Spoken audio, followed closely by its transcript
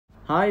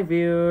Hi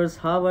viewers,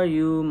 how are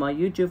you? My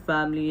YouTube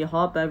family,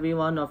 hope every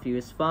one of you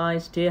is fine.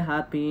 Stay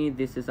happy.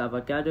 This is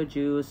avocado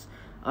juice,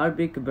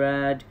 Arabic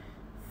bread,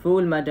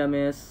 full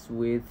madames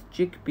with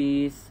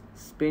chickpeas,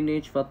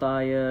 spinach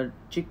fatayr,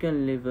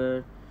 chicken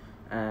liver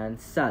and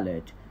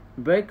salad.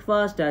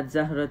 Breakfast at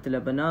Zahrat,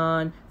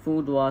 Lebanon.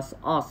 Food was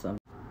awesome.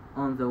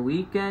 On the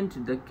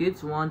weekend, the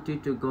kids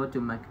wanted to go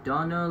to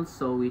McDonald's,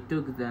 so we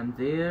took them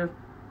there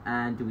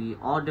and we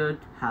ordered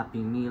Happy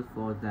Meal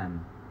for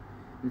them.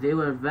 They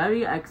were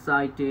very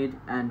excited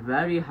and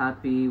very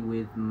happy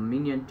with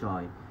Minion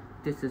toy.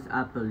 This is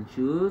apple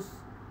juice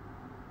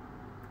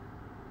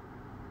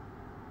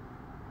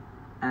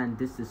and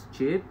this is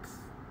chips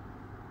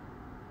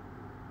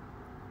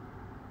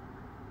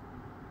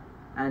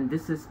and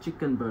this is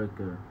chicken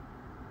burger.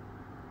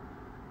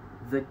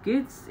 The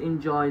kids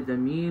enjoy the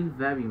meal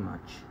very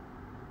much.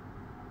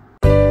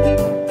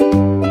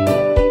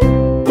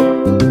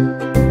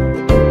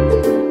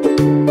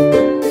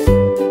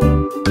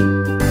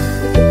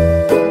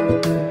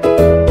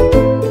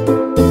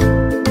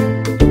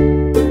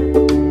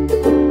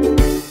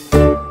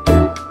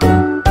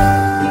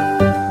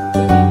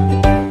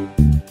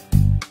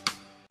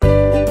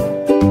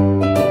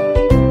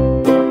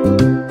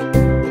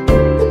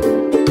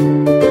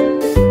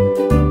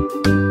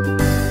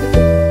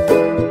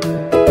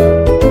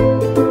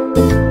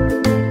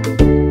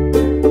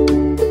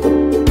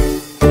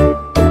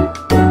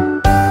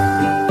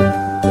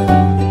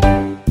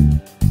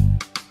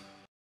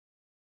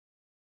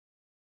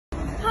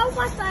 How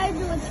fast I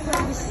do it for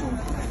the soup?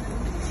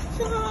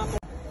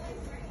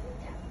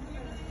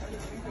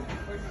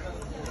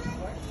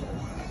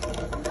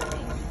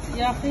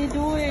 Yeah,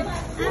 do it.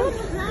 I'm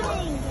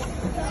trying.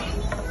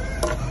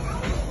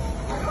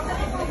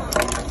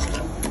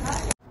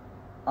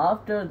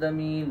 After the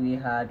meal, we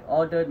had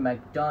ordered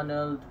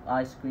McDonald's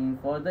ice cream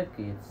for the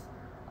kids.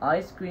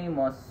 Ice cream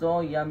was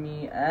so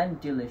yummy and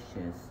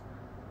delicious.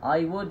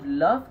 I would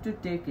love to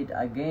take it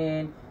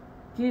again.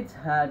 Kids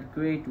had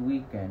great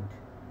weekend.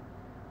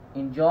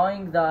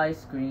 Enjoying the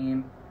ice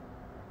cream.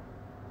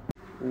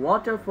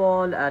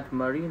 Waterfall at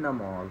Marina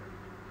Mall.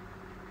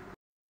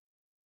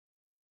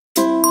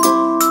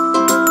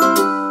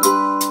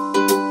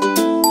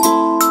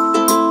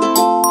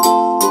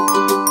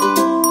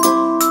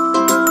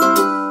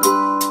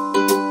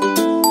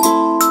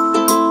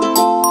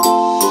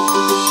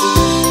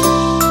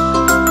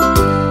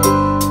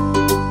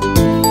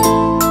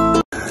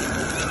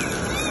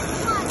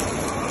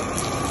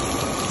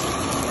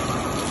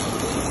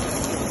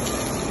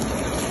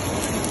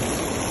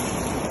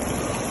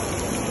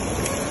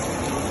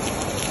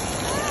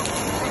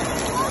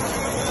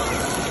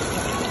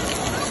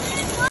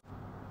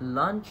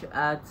 Lunch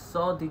at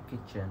Saudi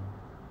Kitchen.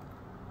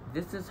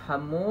 This is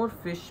Hamur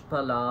fish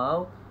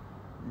palau.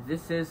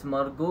 This is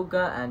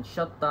marguga and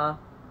shatta.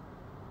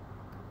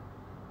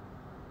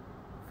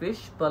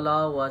 Fish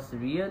palau was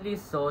really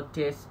so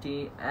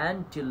tasty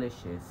and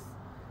delicious.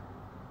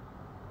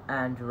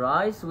 And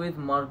rice with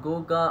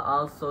marguga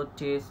also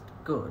tastes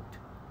good.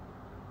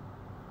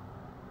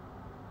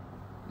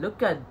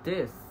 Look at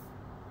this.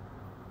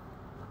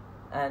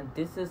 And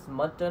this is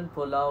mutton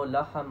pulao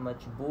laham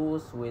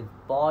majboos with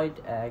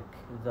boiled egg.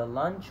 The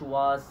lunch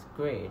was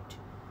great.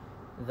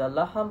 The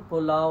laham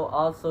pulao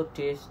also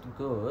tastes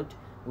good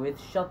with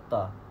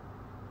shatta.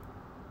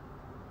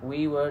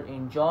 We were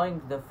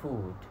enjoying the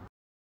food.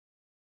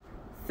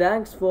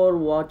 Thanks for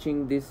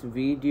watching this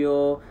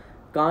video.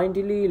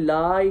 Kindly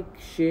like,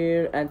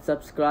 share and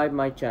subscribe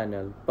my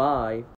channel. Bye.